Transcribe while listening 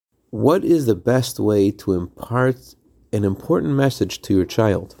What is the best way to impart an important message to your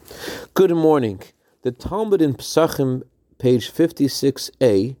child? Good morning. The Talmud in Pesachim, page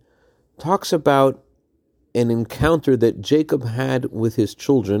 56a, talks about an encounter that Jacob had with his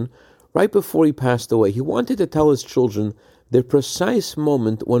children right before he passed away. He wanted to tell his children the precise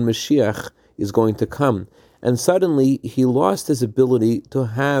moment when Mashiach is going to come. And suddenly he lost his ability to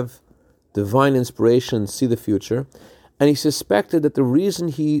have divine inspiration and see the future. And he suspected that the reason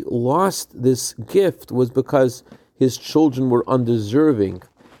he lost this gift was because his children were undeserving.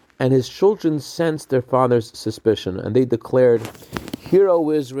 And his children sensed their father's suspicion. And they declared, "Hear,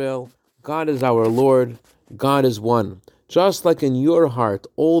 O Israel, God is our Lord, God is one. Just like in your heart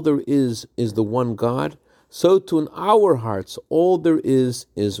all there is the one God, so too in our hearts all there is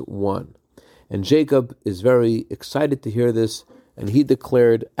one." And Jacob is very excited to hear this. And he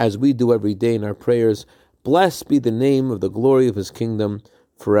declared, as we do every day in our prayers, "Blessed be the name of the glory of his kingdom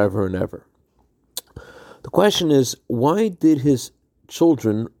forever and ever." The question is, why did his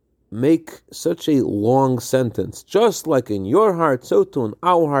children make such a long sentence? Just like in your heart, so too in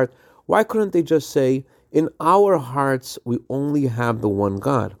our heart. Why couldn't they just say, in our hearts we only have the one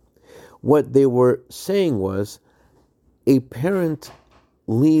God? What they were saying was, a parent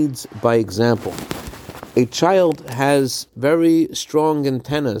leads by example. A child has very strong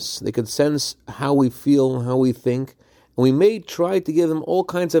antennas. They can sense how we feel, how we think. And we may try to give them all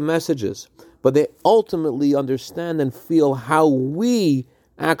kinds of messages, but they ultimately understand and feel how we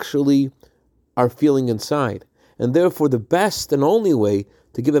actually are feeling inside. And therefore, the best and only way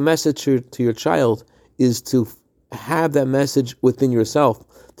to give a message to your child is to have that message within yourself,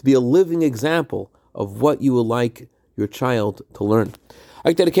 to be a living example of what you would like your child to learn.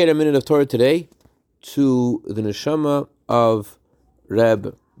 I dedicate a minute of Torah today to the neshama of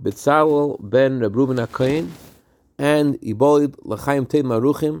Reb Bitzalel ben Reb Reuven HaKohen and Ibolid L'chaim Tev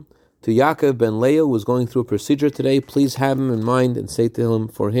Maruchim, to Yaakov ben Leah, who was going through a procedure today. Please have him in mind and say to him,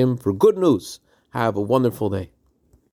 for good news. Have a wonderful day.